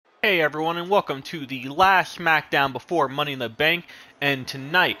Hey everyone, and welcome to the last Smackdown before Money in the Bank. And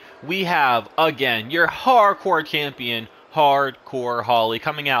tonight we have again your hardcore champion, Hardcore Holly,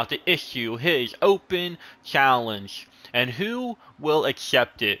 coming out to issue his open challenge. And who will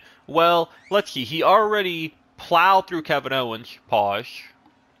accept it? Well, let's see. He already plowed through Kevin Owens. Pause.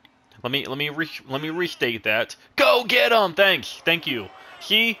 Let me restate that. Go get him! Thank you.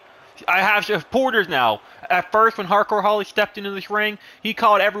 See, I have supporters now. At first, when Hardcore Holly stepped into this ring, he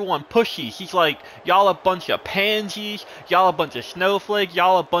called everyone pushies. He's like, y'all a bunch of pansies, y'all a bunch of snowflakes,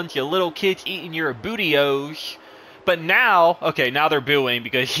 y'all a bunch of little kids eating your bootios. But now, okay, now they're booing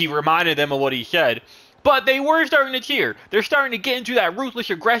because he reminded them of what he said. But they were starting to cheer. They're starting to get into that ruthless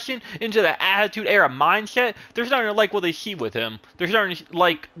aggression, into the attitude era mindset. They're starting to like what they see with him. They're starting to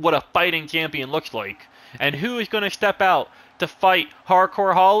like what a fighting champion looks like. And who is going to step out to fight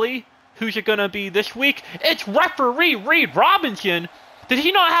Hardcore Holly? Who's it going to be this week? It's referee Reed Robinson. Did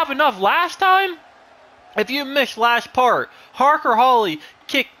he not have enough last time? If you missed last part, Hardcore Holly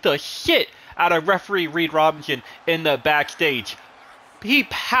kicked the shit out of referee Reed Robinson in the backstage. He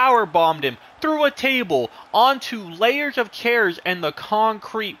powerbombed him through a table onto layers of chairs in the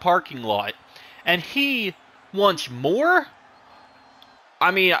concrete parking lot. And he wants more? I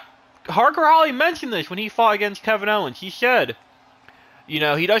mean, Hardcore Holly mentioned this when he fought against Kevin Owens. He said, you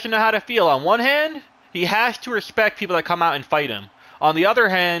know, he doesn't know how to feel. On one hand, he has to respect people that come out and fight him. On the other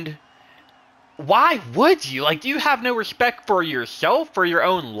hand, why would you? Like, do you have no respect for yourself, for your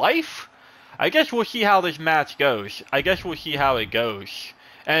own life? I guess we'll see how this match goes. I guess we'll see how it goes.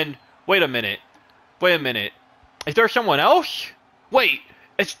 And, wait a minute. Is there someone else? Wait,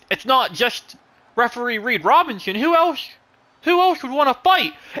 it's not just referee Reed Robinson. Who else would want to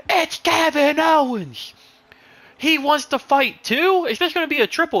fight? It's Kevin Owens! He wants to fight too? Is this going to be a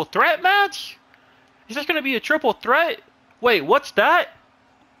triple threat match? Is this going to be a triple threat? Wait, what's that?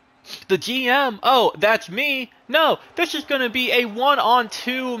 The GM? Oh, that's me? No, this is going to be a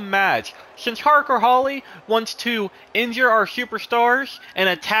 1-on-2 match. Since Hardcore Holly wants to injure our superstars and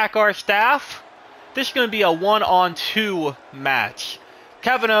attack our staff, this is going to be a 1-on-2 match.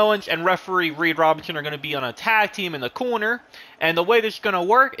 Kevin Owens and referee Reed Robinson are going to be on a tag team in the corner. And the way this is going to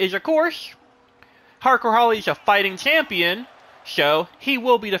work is, of course, Hardcore Holly is a fighting champion, so he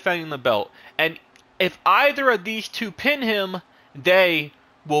will be defending the belt. And if either of these two pin him, they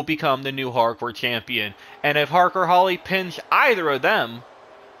will become the new Hardcore champion. And if Hardcore Holly pins either of them,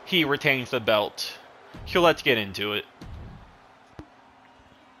 he retains the belt. So let's get into it.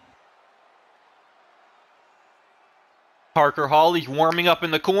 Hardcore Holly's warming up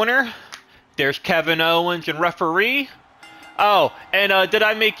in the corner. There's Kevin Owens and referee. Oh, and did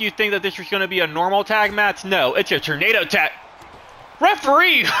I make you think that this was going to be a normal tag match? No, it's a tornado tag.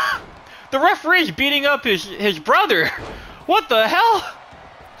 Referee! The referee's beating up his brother. What the hell?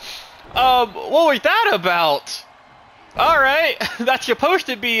 What was that about? Alright, that's supposed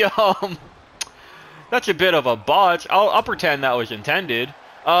to be, that's a bit of a botch. I'll pretend that was intended.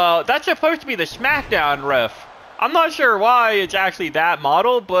 That's supposed to be the Smackdown ref. I'm not sure why it's actually that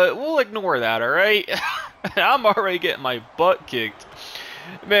model, but we'll ignore that, alright? I'm already getting my butt kicked.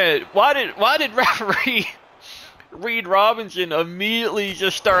 Man, why did referee Reed Robinson immediately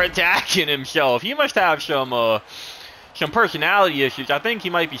just start attacking himself? He must have some personality issues. I think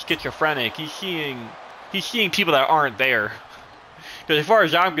he might be schizophrenic. He's seeing people that aren't there. Because as far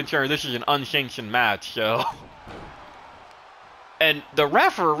as I'm concerned, this is an unsanctioned match, so. And the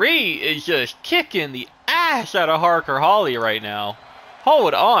referee is just kicking the ass out of Hardcore Holly right now.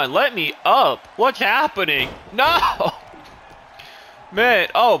 Hold on, let me up. What's happening? No! Man,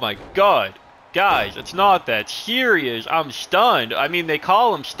 oh my god. Guys, it's not that serious. I'm stunned. I mean, they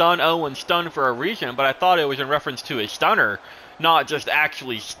call him Stun Owen Stun for a reason, but I thought it was in reference to his stunner, not just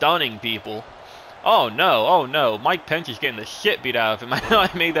actually stunning people. Oh no. Mike Pence is getting the shit beat out of him. I know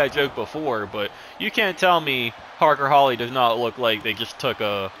I made that joke before, but you can't tell me Hardcore Holly does not look like they just took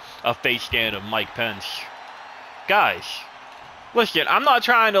a face scan of Mike Pence. Guys, listen, I'm not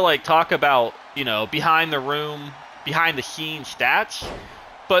trying to like talk about, you know, behind the scenes stats,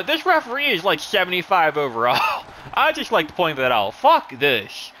 but this referee is like 75 overall. I just like to point that out. Fuck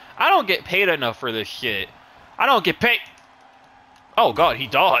this. I don't get paid enough for this shit. I don't get paid. Oh god, he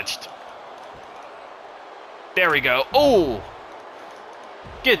dodged. There we go. Oh!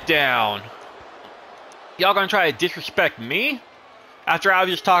 Get down. Y'all gonna try to disrespect me? After I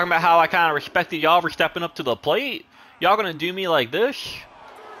was just talking about how I kind of respected y'all for stepping up to the plate? Y'all gonna do me like this?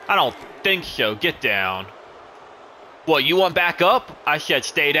 I don't think so. Get down. What, you want back up? I said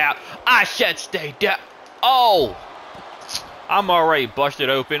stay down. I said stay down. Oh! I'm already busted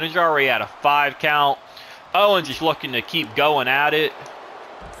open. It's already at a 5 count. Owens is looking to keep going at it.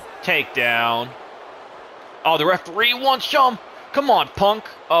 Takedown. Oh, the referee wants some. Come on, Punk.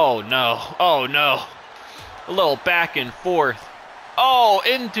 Oh, no. Oh, no. A little back and forth. Oh,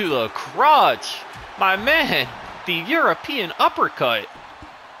 into the crotch. My man, the European uppercut.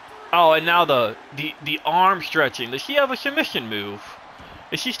 Oh, and now the arm stretching. Does she have a submission move?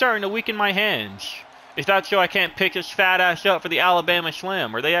 Is she starting to weaken my hands? Is that so I can't pick his fat ass up for the Alabama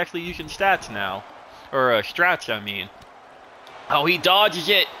Slam? Are they actually using stats now? Or strats, I mean. Oh, he dodges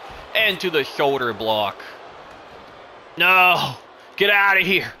it into the shoulder block. No! Get out of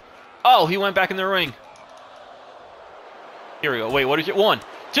here! Oh, he went back in the ring. Here we go. Wait, what is it? 1,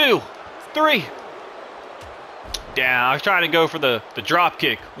 2, 3. Down. I was trying to go for the drop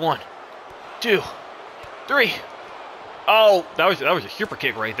kick. 1, 2, 3. Oh, that was a super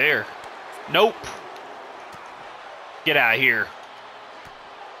kick right there. Nope. Get out of here.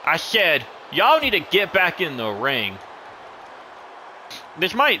 I said, y'all need to get back in the ring.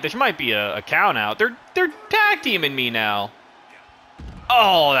 This might be a count out. They're tag teaming me now.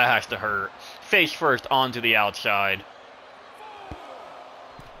 Oh, that has to hurt. Face first onto the outside.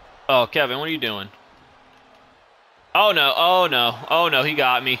 Oh, Kevin, what are you doing? Oh no, oh no, oh no, he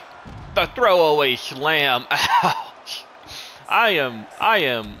got me. The throwaway slam. Ouch. I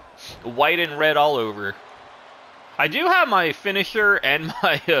am white and red all over. I do have my finisher and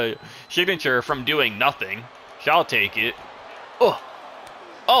my signature from doing nothing, so I'll take it. Oh.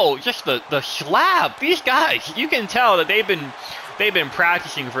 Oh, just the slap. These guys, you can tell that they've been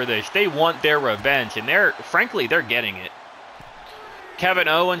practicing for this. They want their revenge, and frankly they're getting it. Kevin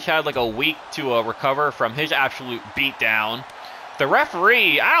Owens had like a week to recover from his absolute beatdown. The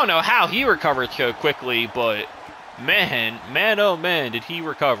referee, I don't know how he recovered so quickly, but man, oh man, did he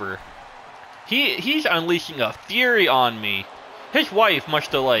recover. He's unleashing a fury on me. His wife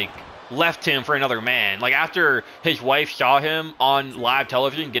must have like left him for another man. Like after his wife saw him on live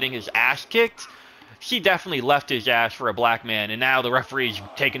television getting his ass kicked, she definitely left his ass for a black man, and now the referee's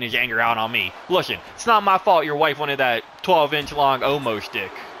taking his anger out on me. Listen, it's not my fault your wife wanted that 12-inch long Omo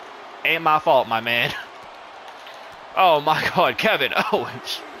stick. Ain't my fault, my man. Oh my god, Kevin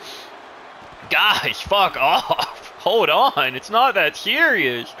Owens. Guys, fuck off. Hold on, it's not that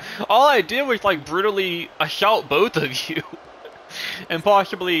serious. All I did was like brutally assault both of you. And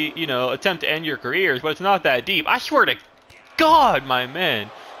possibly, you know, attempt to end your careers, but it's not that deep. I swear to God, my man.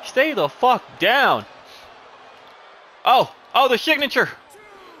 Stay the fuck down. Oh, the signature.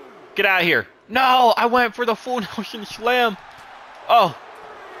 Get out of here. No, I went for the full Nelson slam. Oh,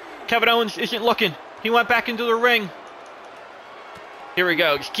 Kevin Owens isn't looking. He went back into the ring. Here we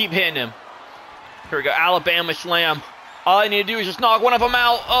go. Just keep hitting him. Here we go. Alabama slam. All I need to do is just knock one of them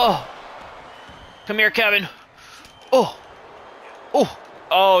out. Oh. Come here, Kevin. Oh. Oh.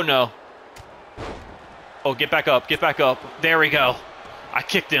 Oh, no. Oh, get back up. Get back up. There we go. I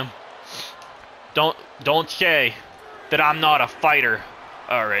kicked him. Don't say that I'm not a fighter.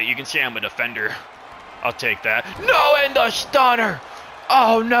 Alright, you can say I'm a defender. I'll take that. No, and the stunner!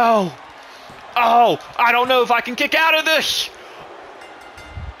 Oh, no! Oh, I don't know if I can kick out of this!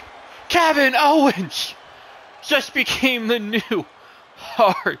 Kevin Owens just became the new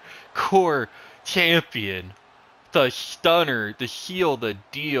hardcore champion. The stunner, the seal, the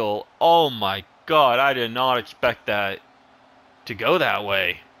deal. Oh my god, I did not expect that to go that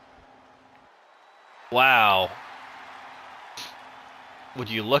way. Wow. Would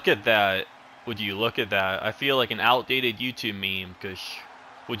you look at that? Would you look at that? I feel like an outdated YouTube meme, because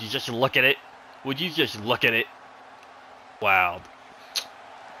would you just look at it? Would you just look at it? Wow.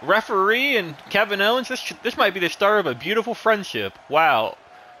 Referee and Kevin Owens, this might be the start of a beautiful friendship. Wow.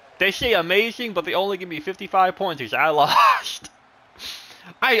 They say amazing, but they only give me 55 pointers. I lost.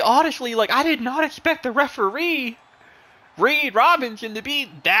 I honestly, I did not expect the referee, Reed Robinson, to be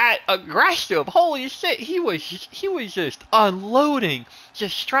that aggressive. Holy shit, he was just unloading,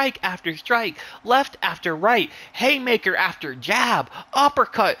 just strike after strike, left after right, haymaker after jab,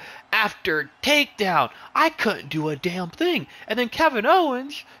 uppercut after takedown. I couldn't do a damn thing. And then Kevin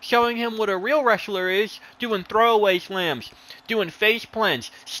Owens showing him what a real wrestler is, doing throwaway slams, doing face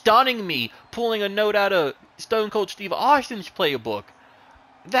plants, stunning me, pulling a note out of Stone Cold Steve Austin's playbook.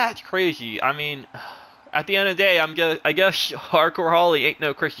 That's crazy. I mean, at the end of the day, I guess Hardcore Holly ain't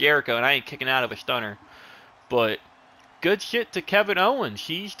no Chris Jericho, and I ain't kicking out of a stunner. But good shit to Kevin Owens.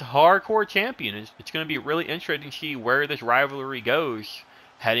 He's the hardcore champion. It's going to be really interesting to see where this rivalry goes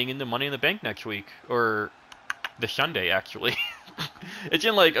heading into Money in the Bank next week. Or this Sunday, actually. It's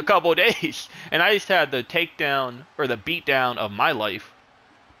in a couple of days. And I just had the takedown, or the beatdown of my life.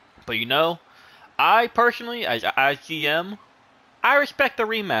 But you know, I personally, as GM, I respect the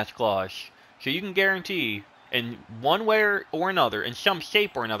rematch clause. So you can guarantee in one way or another, in some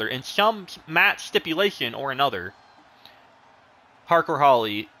shape or another, in some match stipulation or another, Hardcore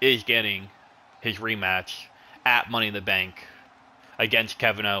Holly is getting his rematch at Money in the Bank against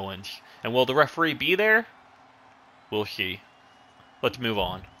Kevin Owens. And will the referee be there? We'll see. Let's move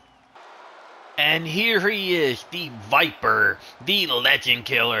on. And here he is, the Viper, the Legend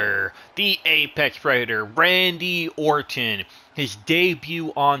Killer, the Apex Predator, Randy Orton, his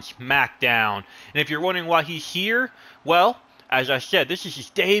debut on SmackDown. And if you're wondering why he's here, well, as I said, this is his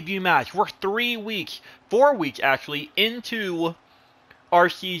debut match. We're 4 weeks actually, into our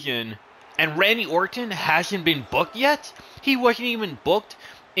season, and Randy Orton hasn't been booked yet. He wasn't even booked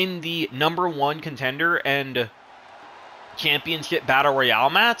in the #1 contender and championship battle royale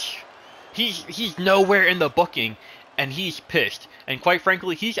match. He's nowhere in the booking, and he's pissed. And quite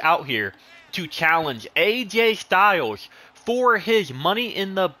frankly, he's out here to challenge AJ Styles for his Money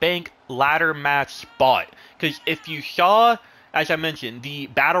in the Bank ladder match spot. Because if you saw, as I mentioned, the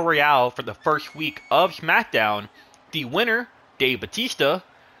battle royale for the first week of SmackDown, the winner, Dave Bautista,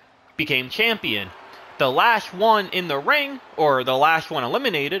 became champion. The last one in the ring, or the last one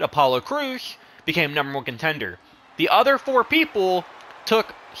eliminated, Apollo Crews, became #1 contender. The other 4 people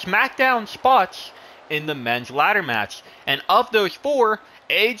took SmackDown spots in the men's ladder match. And of those 4,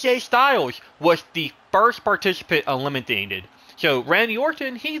 AJ Styles was the first participant eliminated. So Randy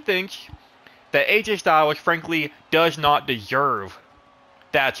Orton, he thinks that AJ Styles, frankly, does not deserve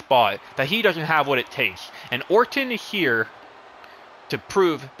that spot. That he doesn't have what it takes. And Orton is here to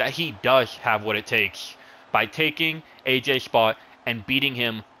prove that he does have what it takes by taking AJ's spot and beating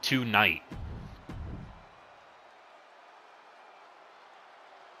him tonight.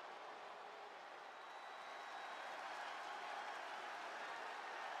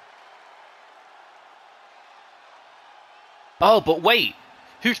 Oh, but wait.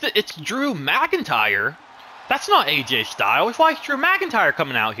 It's Drew McIntyre? That's not AJ Styles. Why is Drew McIntyre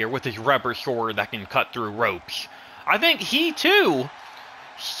coming out here with his rubber sword that can cut through ropes? I think he, too,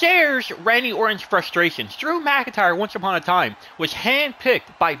 shares Randy Orton's frustrations. Drew McIntyre, once upon a time, was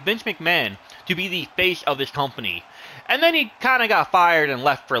handpicked by Vince McMahon to be the face of this company. And then he kind of got fired and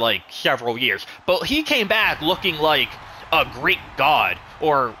left for, like, several years. But he came back looking like a Greek god,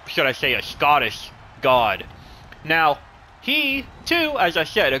 or should I say a Scottish god. Now, he, too, as I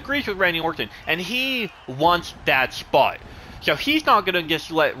said, agrees with Randy Orton, and he wants that spot. So he's not going to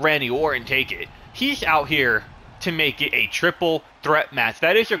just let Randy Orton take it. He's out here to make it a triple threat match.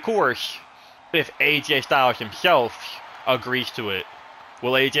 That is, of course, if AJ Styles himself agrees to it.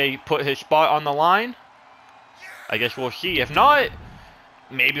 Will AJ put his spot on the line? I guess we'll see. If not,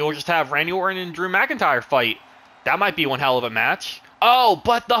 maybe we'll just have Randy Orton and Drew McIntyre fight. That might be one hell of a match. Oh,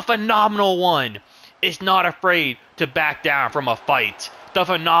 but the Phenomenal One is not afraid to back down from a fight. The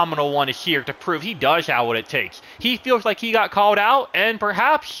Phenomenal One is here to prove he does have what it takes. He feels like he got called out, and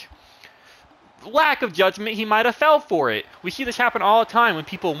perhaps lack of judgment, he might have fell for it. We see this happen all the time when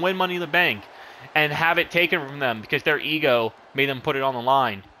people win Money in the Bank and have it taken from them because their ego made them put it on the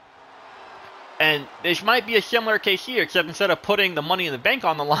line. And this might be a similar case here, except instead of putting the Money in the Bank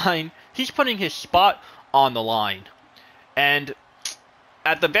on the line, he's putting his spot on the line. And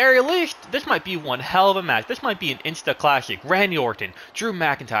at the very least, this might be one hell of a match. This might be an Insta classic. Randy Orton, Drew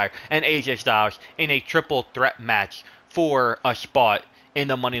McIntyre, and AJ Styles in a triple threat match for a spot in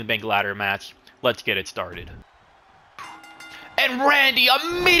the Money in the Bank ladder match. Let's get it started. And Randy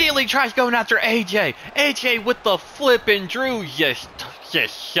immediately tries going after AJ. AJ with the flip, and Drew just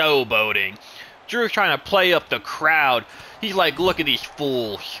showboating. Drew's trying to play up the crowd. He's like, look at these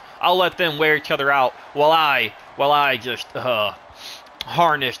fools. I'll let them wear each other out while I just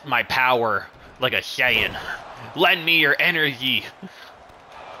harnessed my power like a Saiyan. Lend me your energy.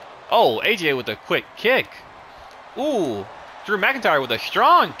 Oh, AJ with a quick kick. Ooh, Drew McIntyre with a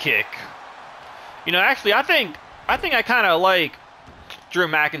strong kick. You know, actually, I think I kind of like Drew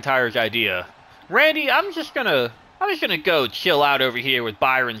McIntyre's idea. Randy, I'm just gonna go chill out over here with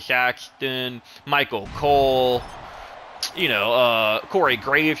Byron Saxton, Michael Cole, you know, Corey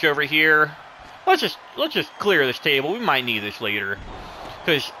Graves over here. Let's just clear this table. We might need this later.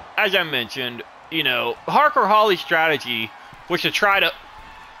 Because, as I mentioned, you know, Hardcore Holly's strategy was to try to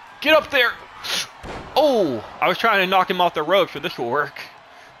get up there. Oh, I was trying to knock him off the ropes, so this will work.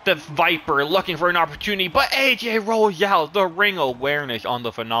 The Viper looking for an opportunity, but AJ rolls out. The ring awareness on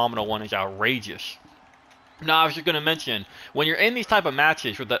the Phenomenal One is outrageous. Now, I was just going to mention, when you're in these type of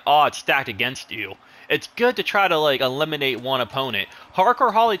matches with the odds stacked against you, it's good to try to, like, eliminate one opponent.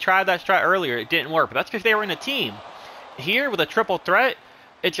 Hardcore Holly tried that strat earlier. It didn't work, but that's because they were in a team. Here, with a triple threat,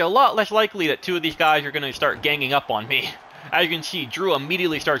 it's a lot less likely that two of these guys are going to start ganging up on me. As you can see, Drew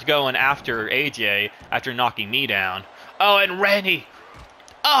immediately starts going after AJ after knocking me down. Oh, and Randy.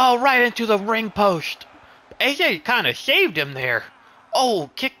 Oh, right into the ring post. AJ kind of saved him there. Oh,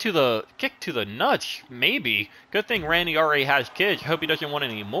 kick to the nuts, maybe. Good thing Randy already has kids. Hope he doesn't want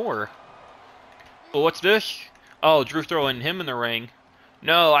any more. Oh, what's this? Oh, Drew throwing him in the ring.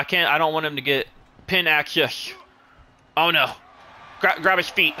 No, I can't. I don't want him to get pin access. Oh no. Grab his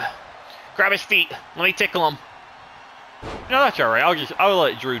feet. Grab his feet. Let me tickle him. No, that's alright. I'll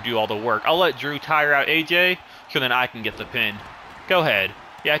let Drew do all the work. I'll let Drew tire out AJ so then I can get the pin. Go ahead.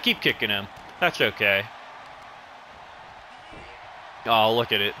 Yeah, keep kicking him. That's okay. Oh,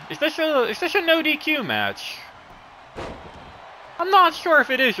 look at it. Is this a no DQ match? I'm not sure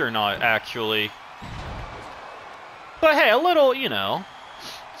if it is or not, actually. But hey, a little, you know.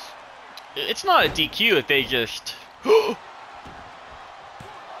 It's not a DQ if they just...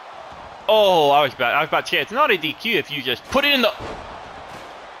 Oh, I was about to say, it's not a DQ if you just put it in the...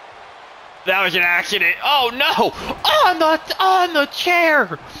 That was an accident. Oh, no! On the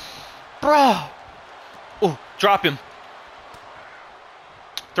chair! Bro! Oh, drop him.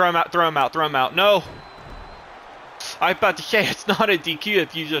 Throw him out. No! I was about to say, it's not a DQ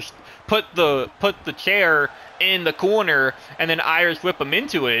if you just put the chair in the corner and then Irish whip him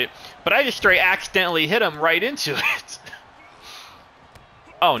into it. But I just straight accidentally hit him right into it.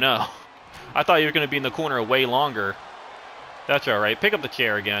 Oh, no. I thought you were going to be in the corner way longer. That's alright. Pick up the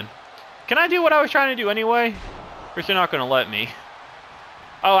chair again. Can I do what I was trying to do anyway? Or you're not going to let me?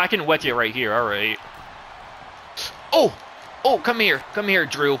 Oh, I can wedge it right here. Alright. Oh! Oh, come here,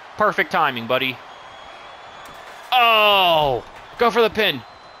 Drew. Perfect timing, buddy. Oh! Go for the pin.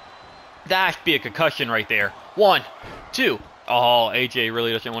 That should be a concussion right there. 1, 2. Oh, AJ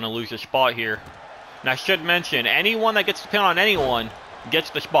really doesn't want to lose his spot here. And I should mention, anyone that gets the pin on anyone gets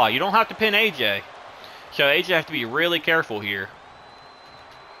the spot. You don't have to pin AJ. So AJ has to be really careful here.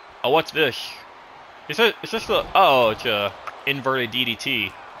 Oh, what's this? Is this the... Oh, it's a inverted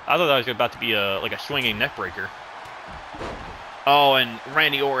DDT. I thought that was about to be like a swinging neck breaker. Oh, and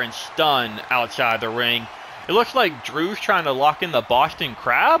Randy Orton stunned outside the ring. It looks like Drew's trying to lock in the Boston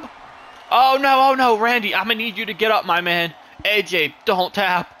Crab. Oh no, Randy, I'm gonna need you to get up, my man. AJ, don't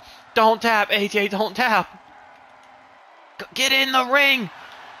tap. Don't tap, AJ, don't tap. Get in the ring.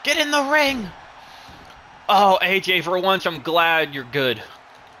 Get in the ring. Oh, AJ, for once, I'm glad you're good.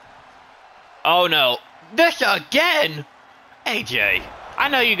 Oh no, this again? AJ, I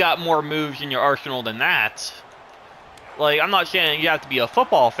know you got more moves in your arsenal than that. Like, I'm not saying you have to be a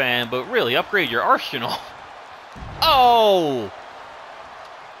football fan, but really, upgrade your arsenal. Oh!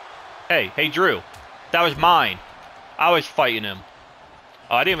 Hey, Drew. That was mine. I was fighting him.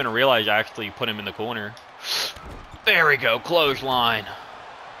 Oh, I didn't even realize I actually put him in the corner. There we go, clothesline.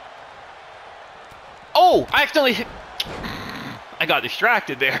 Oh, I accidentally hit... I got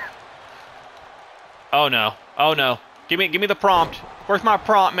distracted there. Oh no. Give me the prompt. Where's my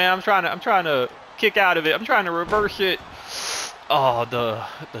prompt, man? I'm trying to kick out of it. I'm trying to reverse it. Oh, the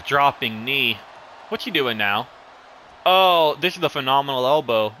dropping knee. What's he doing now? Oh, this is the phenomenal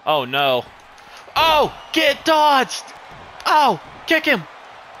elbow. Oh no. Oh, get dodged. Oh, kick him.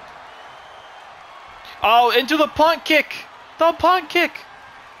 Oh, into the punt kick. The punt kick.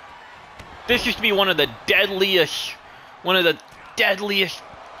 This used to be one of the deadliest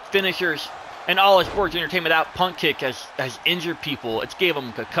finishers in all of sports entertainment. That punt kick has injured people. It's gave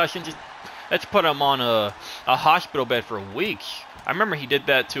them concussions. Let's put him on a hospital bed for weeks. I remember he did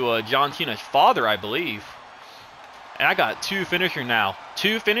that to John Cena's father, I believe. And I got 2 finishers now.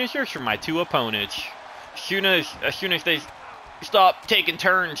 2 finishers for my 2 opponents. As soon as they stop taking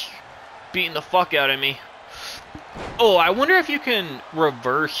turns beating the fuck out of me. Oh, I wonder if you can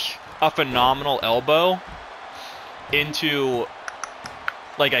reverse a phenomenal elbow into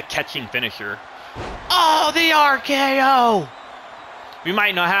like a catching finisher. Oh, the RKO! We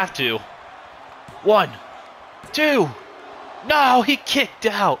might not have to. 1, 2. No, he kicked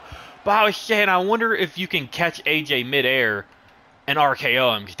out. But I was saying, I wonder if you can catch AJ midair and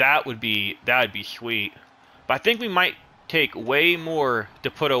RKO him, because that would be sweet. But I think we might take way more to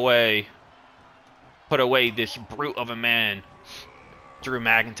put away this brute of a man, Drew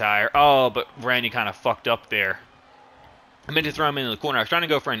McIntyre. Oh, but Randy kind of fucked up there. I meant to throw him into the corner. I was trying to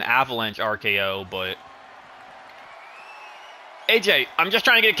go for an avalanche RKO, but... AJ, I'm just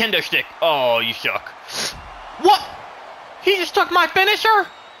trying to get a kendo stick. Oh, you suck. What? He just took my finisher?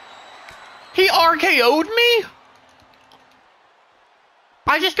 He RKO'd me?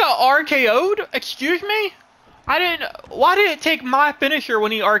 I just got RKO'd? Excuse me? Why did it take my finisher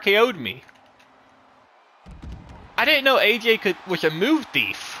when he RKO'd me? I didn't know AJ was a move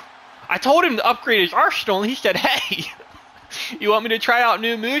thief. I told him to upgrade his arsenal and he said, hey. You want me to try out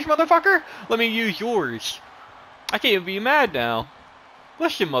new moves, motherfucker? Let me use yours. I can't even be mad now.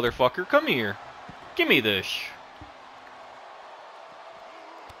 Listen, motherfucker, come here. Give me this.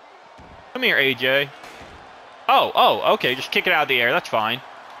 Come here, AJ. Oh, okay, just kick it out of the air. That's fine.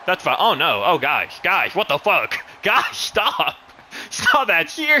 That's fine. Oh, no. Oh, guys, what the fuck? Guys, stop. It's not that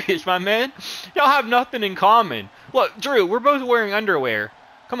serious, my man. Y'all have nothing in common. Look, Drew, we're both wearing underwear.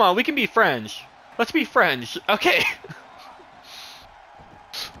 Come on, we can be friends. Let's be friends, okay?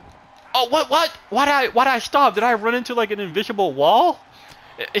 Oh, what? Why'd I stop? Did I run into, like, an invisible wall?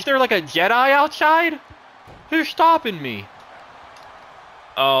 Is there, like, a Jedi outside? Who's stopping me?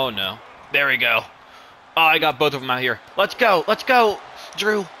 Oh, no. There we go. Oh, I got both of them out here. Let's go,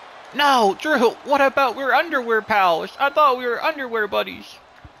 Drew. No, Drew, what about we're underwear pals? I thought we were underwear buddies.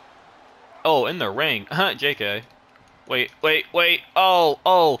 Oh, in the ring. JK. Wait.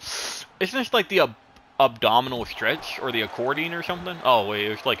 Oh. Isn't this like the abdominal stretch or the accordion or something? Oh, wait,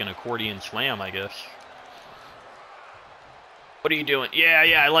 it's like an accordion slam, I guess. What are you doing?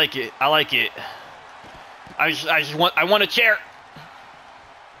 Yeah, I like it. I want a chair.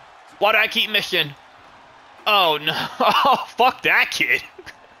 Why do I keep missing? Oh, no. Oh, fuck that kid.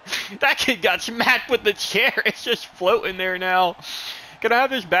 That kid got smacked with the chair. It's just floating there now. Can I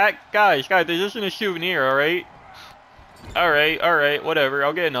have this back? Guys, this isn't a souvenir, alright? Alright, whatever.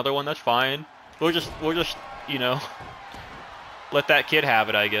 I'll get another one, that's fine. We'll just, you know, let that kid have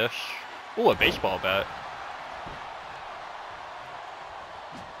it, I guess. Ooh, a baseball bat.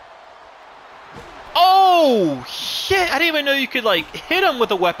 Oh, shit! I didn't even know you could, like, hit them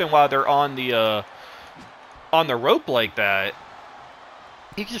with a weapon while they're on the rope like that.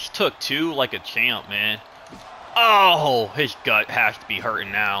 He just took two like a champ, man. Oh, his gut has to be hurting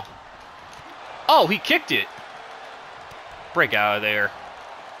now. Oh, he kicked it. Break out of there.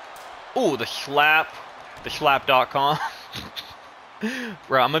 Ooh, the slap. The slap.com.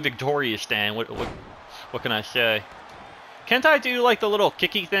 Bro, I'm a Victoria stan. What can I say? Can't I do like the little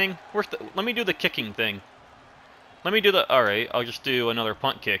kicky thing? Let me do the kicking thing. Alright, I'll just do another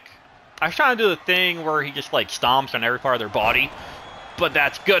punt kick. I was trying to do the thing where he just like stomps on every part of their body. But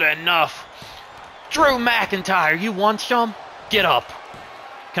that's good enough. Drew McIntyre, you want some? Get up.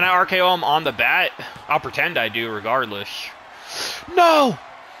 Can I RKO him on the bat? I'll pretend I do regardless. No!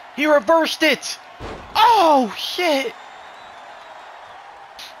 He reversed it! Oh, shit!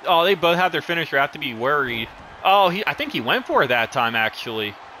 Oh, they both have their finisher. I have to be worried. Oh, I think he went for it that time,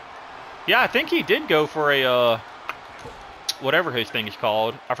 actually. Yeah, I think he did go for a, whatever his thing is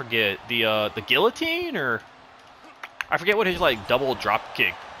called. I forget. The guillotine, or... I forget what his, like, double drop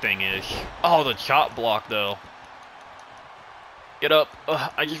kick thing is. Oh, the chop block, though. Get up.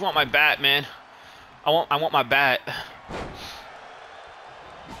 Ugh, I just want my bat, man. I want my bat.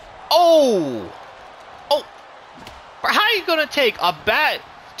 Oh! Oh! How are you gonna take a bat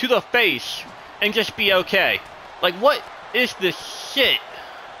to the face and just be okay? Like, what is this shit?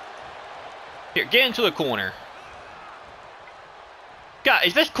 Here, get into the corner. God,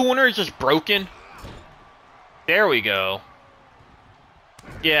 is this corner just broken? There we go.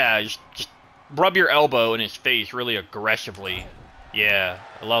 Yeah, just rub your elbow in his face really aggressively. Yeah,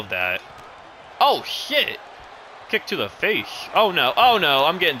 I love that. Oh, shit. Kick to the face. Oh, no.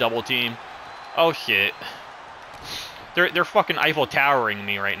 I'm getting double teamed. Oh, shit. They're fucking Eiffel Towering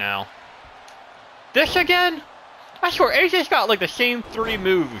me right now. This again? I swear, AJ's got like the same 3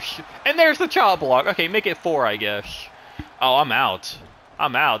 moves. And there's the chop block. Okay, make it 4, I guess. Oh, I'm out.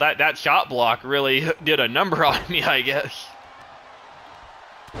 That shot block really did a number on me, I guess.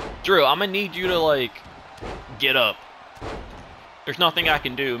 Drew, I'm gonna need you to, like, get up. There's nothing I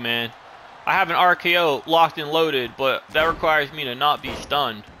can do, man. I have an RKO locked and loaded, but that requires me to not be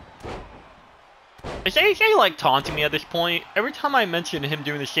stunned. Is AJ, like, taunting me at this point? Every time I mention him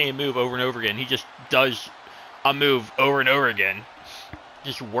doing the same move over and over again, he just does a move over and over again.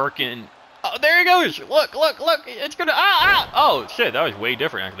 Just working... Oh, there he goes! Look! It's gonna... Oh, shit, that was way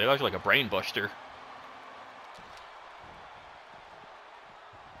different, actually. That was like a brain buster.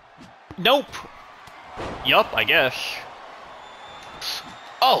 Nope! Yup, I guess.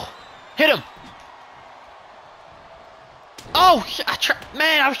 Oh! Hit him! Oh!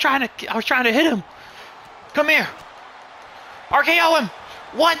 Man, I was trying to hit him! Come here! RKO him!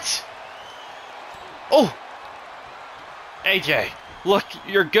 What? Oh! AJ, look,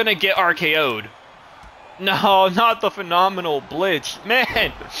 you're gonna get RKO'd. No, not the phenomenal blitz.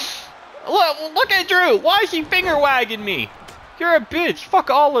 Man! Look at Drew! Why is he finger wagging me? You're a bitch. Fuck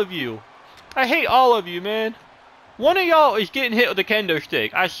all of you. I hate all of you, man. One of y'all is getting hit with a kendo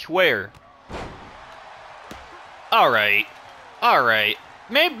stick. I swear. Alright.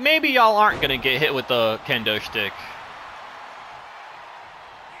 Maybe y'all aren't gonna get hit with the kendo stick.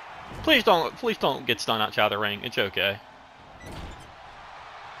 Please don't get stunned outside of the ring. It's okay.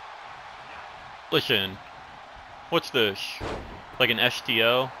 Listen, what's this? Like an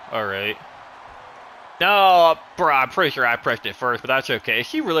STO? Alright. No, bro, I'm pretty sure I pressed it first, but that's okay. Is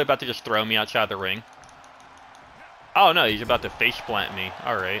he really about to just throw me outside the ring? Oh no, he's about to face plant me.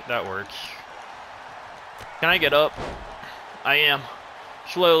 Alright, that works. Can I get up? I am.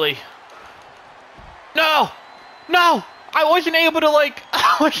 Slowly. No! No! I wasn't able to, like,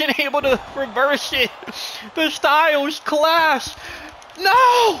 I wasn't able to reverse it. The Styles Clash.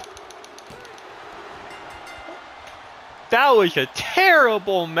 No! That was a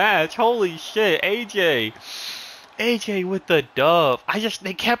terrible match. Holy shit. AJ with the dub.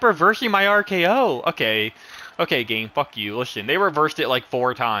 They kept reversing my RKO. Okay, game, fuck you. Listen, they reversed it like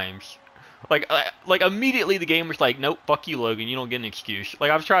 4 times. Like immediately the game was like, nope, fuck you, Logan. You don't get an excuse.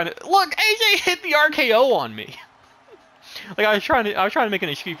 Like I was trying to look. AJ hit the RKO on me. Like I was trying to make an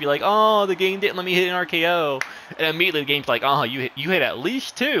excuse. Be like, oh, the game didn't let me hit an RKO. And immediately the game's like, oh, you hit at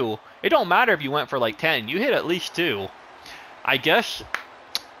least 2. It don't matter if you went for like 10. You hit at least 2. I guess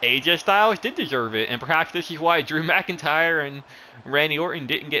AJ Styles did deserve it, and perhaps this is why Drew McIntyre and Randy Orton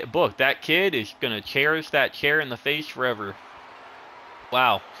didn't get booked. That kid is gonna cherish that chair in the face forever.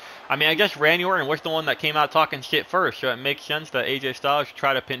 Wow. I mean, I guess Randy Orton was the one that came out talking shit first, so it makes sense that AJ Styles should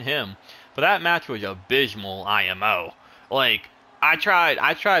try to pin him. But that match was abysmal, IMO. Like, I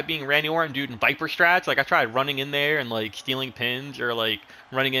tried being Randy Orton doing Viper strats. Like, I tried running in there and, like, stealing pins, or, like,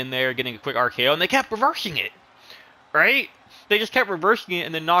 running in there, getting a quick RKO, and they kept reversing it. Right? They just kept reversing it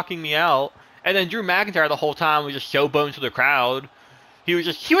and then knocking me out. And then Drew McIntyre the whole time was just showbones to the crowd. He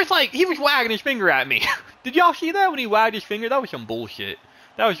was wagging his finger at me. Did y'all see that when he wagged his finger? That was some bullshit.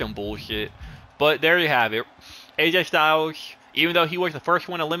 But there you have it. AJ Styles, even though he was the first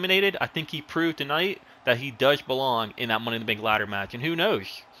one eliminated, I think he proved tonight that he does belong in that Money in the Bank ladder match. And who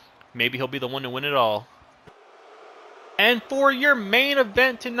knows? Maybe he'll be the one to win it all. And for your main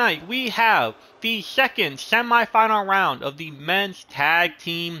event tonight, we have the second semifinal round of the men's tag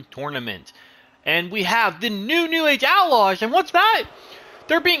team tournament. And we have the new Age Outlaws. And what's that?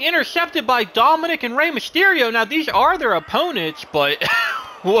 They're being intercepted by Dominic and Rey Mysterio. Now, these are their opponents, but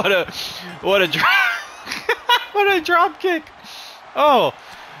what a drop kick. Oh,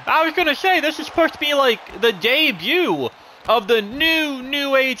 I was going to say, this is supposed to be like the debut of the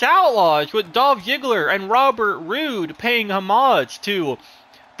new Age Outlaws, with Dolph Ziggler and Robert Roode paying homage to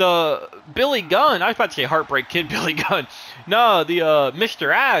the Billy Gunn. I was about to say Heartbreak Kid Billy Gunn. No, the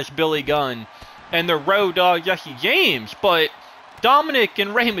Mr. Ash Billy Gunn and the Road Dogg Jesse James. But Dominic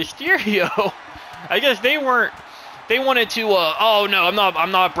and Rey Mysterio, I guess they wanted to, oh no,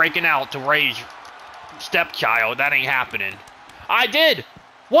 I'm not breaking out to Rey's stepchild. That ain't happening. I did.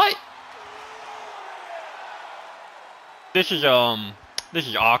 What? This is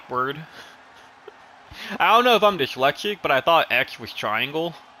awkward. I don't know if I'm dyslexic, but I thought X was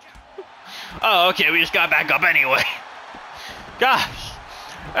triangle. Oh, okay, we just got back up anyway. Gosh.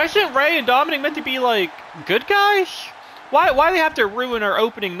 Isn't Rey and Dominic meant to be, like, good guys? Why do they have to ruin our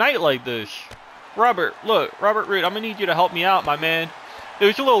opening night like this? Robert Roode, I'm gonna need you to help me out, my man. It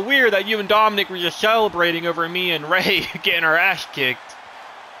was a little weird that you and Dominic were just celebrating over me and Rey getting our ass kicked.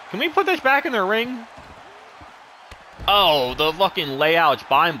 Can we put this back in the ring? Oh, the fucking layout's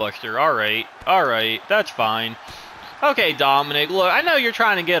Spinebuster. Alright, that's fine. Okay, Dominic, look, I know you're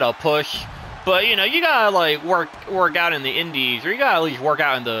trying to get a push, but you know, you gotta like work out in the indies, or you gotta at least work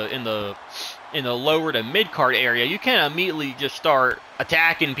out in the lower to mid card area. You can't immediately just start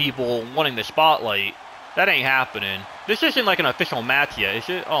attacking people wanting the spotlight. That ain't happening. This isn't like an official match yet, is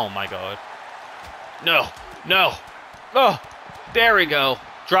it? Oh my god. No. Oh, there we go.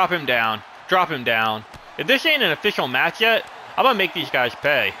 Drop him down. If this ain't an official match yet, I'm gonna make these guys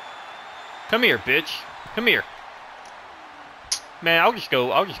pay. Come here, bitch. Come here. Man, I'll just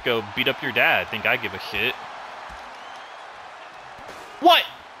go beat up your dad. Think I give a shit. What?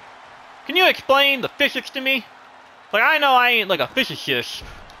 Can you explain the physics to me? Like, I know I ain't like a physicist,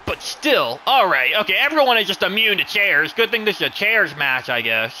 but still. Alright, okay, everyone is just immune to chairs. Good thing this is a chairs match, I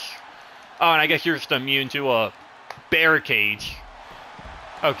guess. Oh, and I guess you're just immune to a barricades.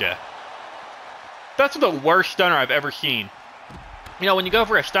 Okay. That's the worst stunner I've ever seen. You know, when you go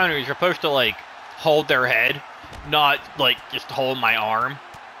for a stunner, you're supposed to, like, hold their head, not, like, just hold my arm.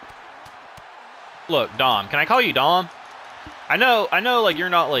 Look, Dom. Can I call you Dom? I know, like, you're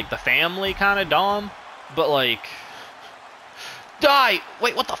not, like, the family kind of Dom, but, like... Die!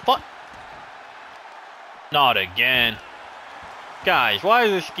 Wait, what the fuck? Not again. Guys, why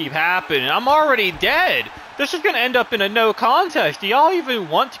does this keep happening? I'm already dead! This is gonna end up in a no contest. Do y'all even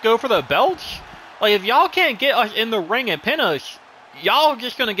want to go for the belts? Like, if y'all can't get us in the ring and pin us, y'all are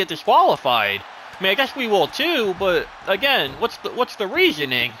just gonna get disqualified. I mean, I guess we will too, but again, what's the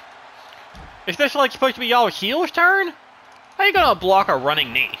reasoning? Is this like supposed to be y'all's heel's turn? How you gonna block a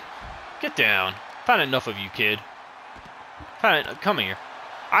running knee? Get down. I've had enough of you, kid. Come here.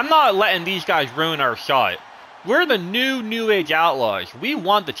 I'm not letting these guys ruin our shot. We're the new Age Outlaws. We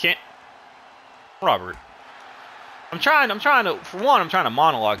want the champ. Robert. I'm trying to, for one, I'm trying to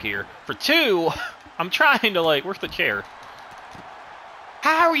monologue here. For two, I'm trying to, like, where's the chair?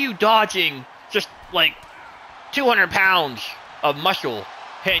 How are you dodging just, like, 200 pounds of muscle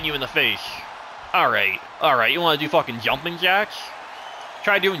hitting you in the face? Alright, you want to do fucking jumping jacks?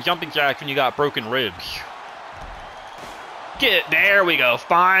 Try doing jumping jacks when you got broken ribs. There we go,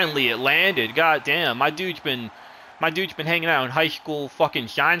 finally it landed. God damn, my dude's been hanging out in high school fucking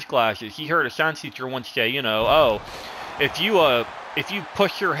science classes. He heard a science teacher once say, you know, oh, if you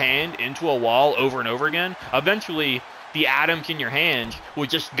push your hand into a wall over and over again, eventually the atoms in your hands will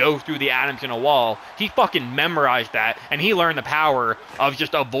just go through the atoms in a wall. He fucking memorized that, and he learned the power of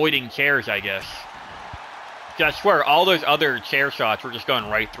just avoiding chairs, I guess. I swear, all those other chair shots were just going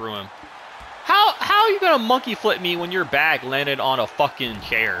right through him. How are you gonna monkey flip me when your bag landed on a fucking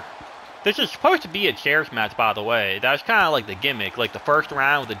chair? This is supposed to be a chairs match, by the way. That's kind of like the gimmick, like the first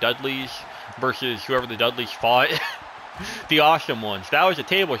round with the Dudleys versus whoever the Dudleys fought. The awesome ones. That was a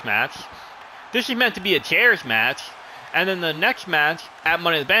tables match. This is meant to be a chairs match, and then the next match at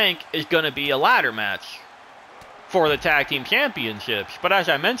Money in the Bank is going to be a ladder match for the tag team championships. But as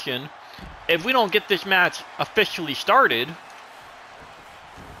I mentioned, if we don't get this match officially started,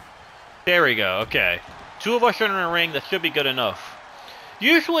 there we go. Okay, two of us are in the ring. That should be good enough.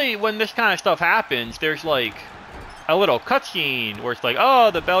 Usually when this kind of stuff happens, there's like a little cutscene where it's like,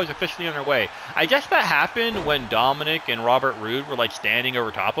 oh, the bell is officially on their way. I guess that happened when Dominic and Robert Roode were like standing over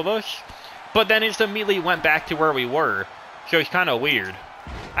top of us, but then it immediately went back to where we were, so it's kind of weird.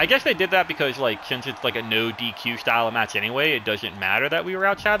 I guess they did that because, like, since it's like a no DQ style of match anyway, it doesn't matter that we were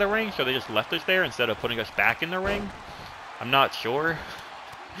outside the ring, so they just left us there instead of putting us back in the ring. I'm not sure.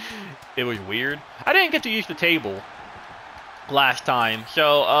 It was weird. I didn't get to use the table last time,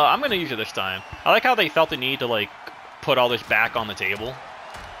 so I'm going to use it this time. I like how they felt the need to, like, put all this back on the table.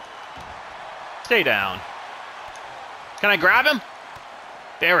 Stay down. Can I grab him?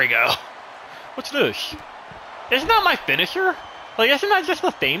 There we go. What's this? Isn't that my finisher? Like, isn't that just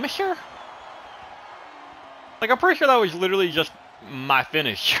the Famouser? Like, I'm pretty sure that was literally just my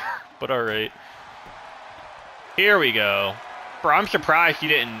finisher. But alright. Here we go. Bro, I'm surprised he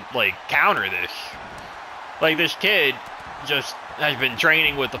didn't, like, counter this. Like, this kid just has been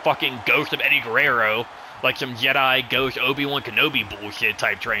training with the fucking ghost of Eddie Guerrero. Like some Jedi Ghost Obi-Wan Kenobi bullshit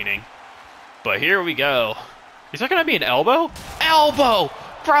type training. But here we go. Is that going to be an elbow? Elbow!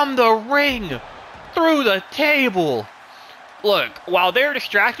 From the ring! Through the table! Look, while they're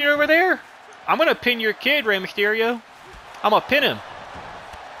distracted over there, I'm going to pin your kid, Rey Mysterio. I'm going to pin him.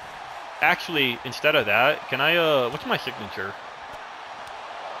 Actually, instead of that, can I, what's my signature?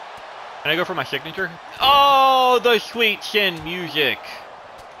 Can I go for my signature? Oh, the sweet chin music.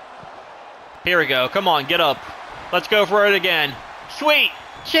 Here we go. Come on, get up. Let's go for it again. Sweet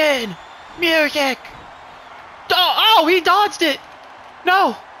chin music. Oh, he dodged it.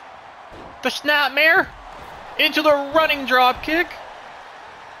 No. The snapmare into the running drop kick.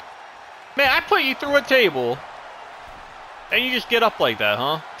 Man, I put you through a table. And you just get up like that,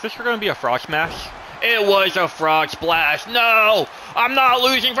 huh? Is this going to be a frog smash? It was a frog splash. No, I'm not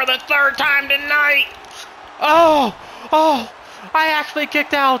losing for the third time tonight. Oh, I actually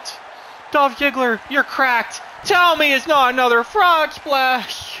kicked out. Dolph Ziggler, you're cracked. Tell me it's not another frog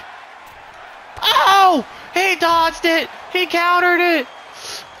splash. Oh, he dodged it. He countered it.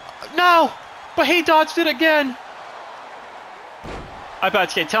 No, but he dodged it again. I about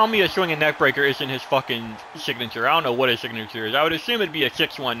to say, tell me a swinging neck breaker isn't his fucking signature. I don't know what his signature is. I would assume it'd be a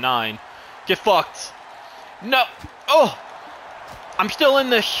 619. Get fucked. No. Oh, I'm still in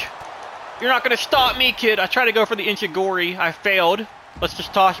this. You're not going to stop me, kid. I tried to go for the Inchigori. I failed. Let's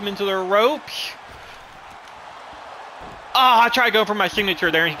just toss him into the ropes. Oh, I tried going for my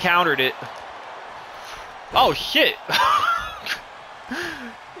signature there and he countered it. Oh, shit.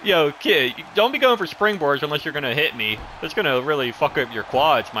 Yo, kid, don't be going for springboards unless you're going to hit me. That's going to really fuck up your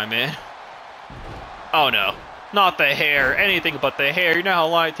quads, my man. Oh, no. Not the hair. Anything but the hair. You know how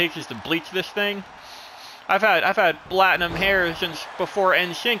long it takes us to bleach this thing? I've had platinum hair since before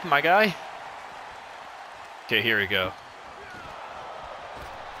NSYNC, my guy. Okay, here we go.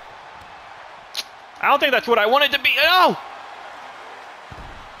 I don't think that's what I wanted to be. Oh!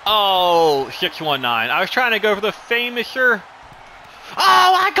 Oh, 619. I was trying to go for the Famouser. Oh,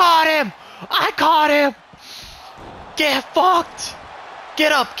 I got him! I caught him! Get fucked!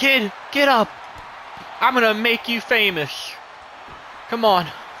 Get up, kid! Get up! I'm gonna make you famous. Come on.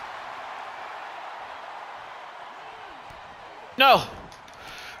 No!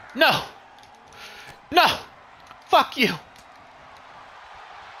 No! No! Fuck you!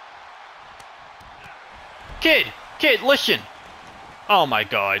 Kid, listen! Oh my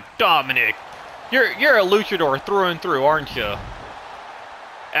god, Dominic! You're a luchador through and through, aren't you?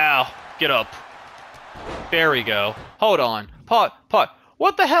 Ow, get up. There we go. Hold on. Pot.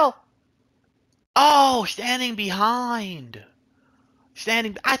 What the hell? Oh, standing behind.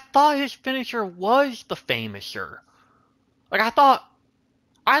 I thought his finisher was the famouser. Like, I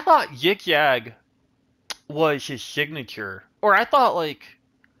thought Zigzag was his signature. Or I thought, like,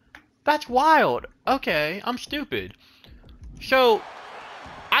 that's wild. Okay, I'm stupid. So,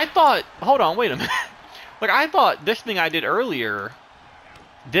 I thought, hold on, wait a minute. Like, I thought this thing I did earlier,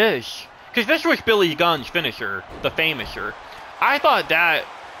 because this was Billy Gunn's finisher, the famouser. I thought that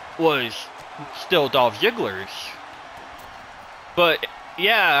was still Dolph Ziggler's. But,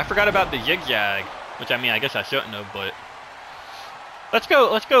 yeah, I forgot about the zigzag, which, I mean, I guess I shouldn't have, but... Let's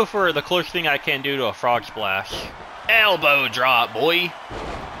go for the closest thing I can do to a frog splash. Elbow drop, boy.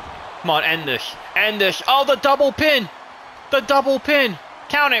 Come on, end this. Oh, the double pin.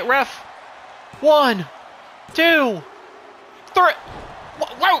 Count it, ref. 1, 2, 3.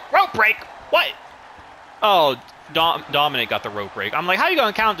 Rope break. What? Oh, Dominic got the rope break. I'm like, how you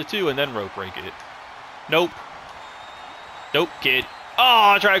gonna count to 2 and then rope break it? Nope, kid.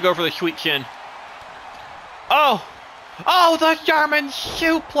 Oh, I try to go for the sweet chin. Oh, the German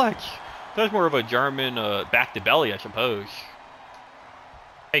suplex. That's more of a German back to belly, I suppose.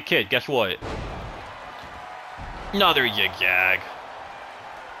 Hey, kid, guess what? Another zigzag.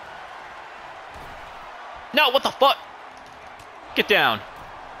 No, what the fuck? Get down,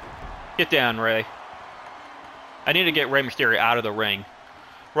 Rey. I need to get Rey Mysterio out of the ring.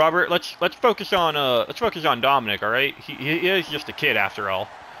 Robert, let's focus on Dominic, all right? He is just a kid after all.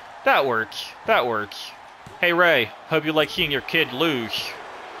 That works. Hey Rey, hope you like seeing your kid lose.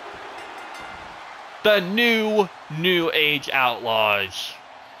 The new Age Outlaws.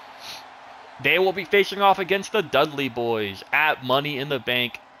 They will be facing off against the Dudley Boys at Money in the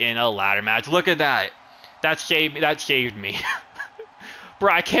Bank in a ladder match. Look at that. That saved me.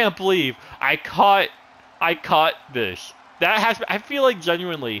 Bro, I can't believe I caught this. I feel like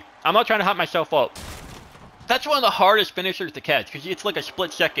genuinely, I'm not trying to hype myself up. That's one of the hardest finishers to catch because it's like a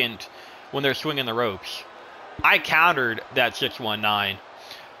split second when they're swinging the ropes. I countered that 619.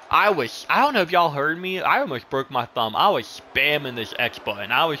 I don't know if y'all heard me. I almost broke my thumb. I was spamming this X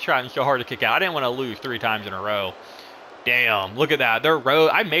button. I was trying so hard to kick out. I didn't want to lose 3 times in a row. Damn, look at that.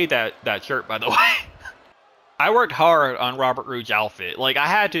 I made that shirt, by the way. I worked hard on Robert Roode's outfit. Like, I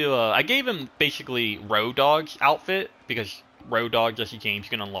had to, I gave him basically Road Dogg's outfit, because Road Dogg Jesse James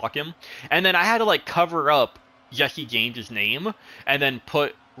can unlock him. And then I had to, like, cover up Jesse James's name, and then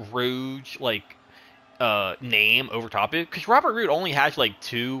put Roode's, like, name over top of it. Because Robert Roode only has, like,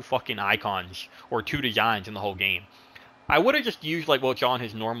 2 fucking icons, or 2 designs in the whole game. I would have just used, like, what's on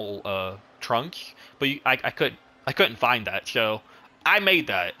his normal, trunks, but I couldn't find that, so I made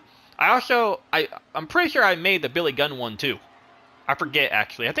that. I'm pretty sure I made the Billy Gunn one too. I forget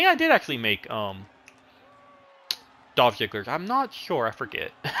actually. I think I did actually make Dolph Ziggler's. I'm not sure. I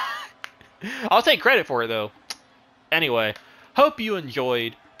forget. I'll take credit for it though. Anyway, hope you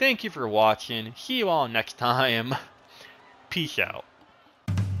enjoyed. Thank you for watching. See you all next time. Peace out.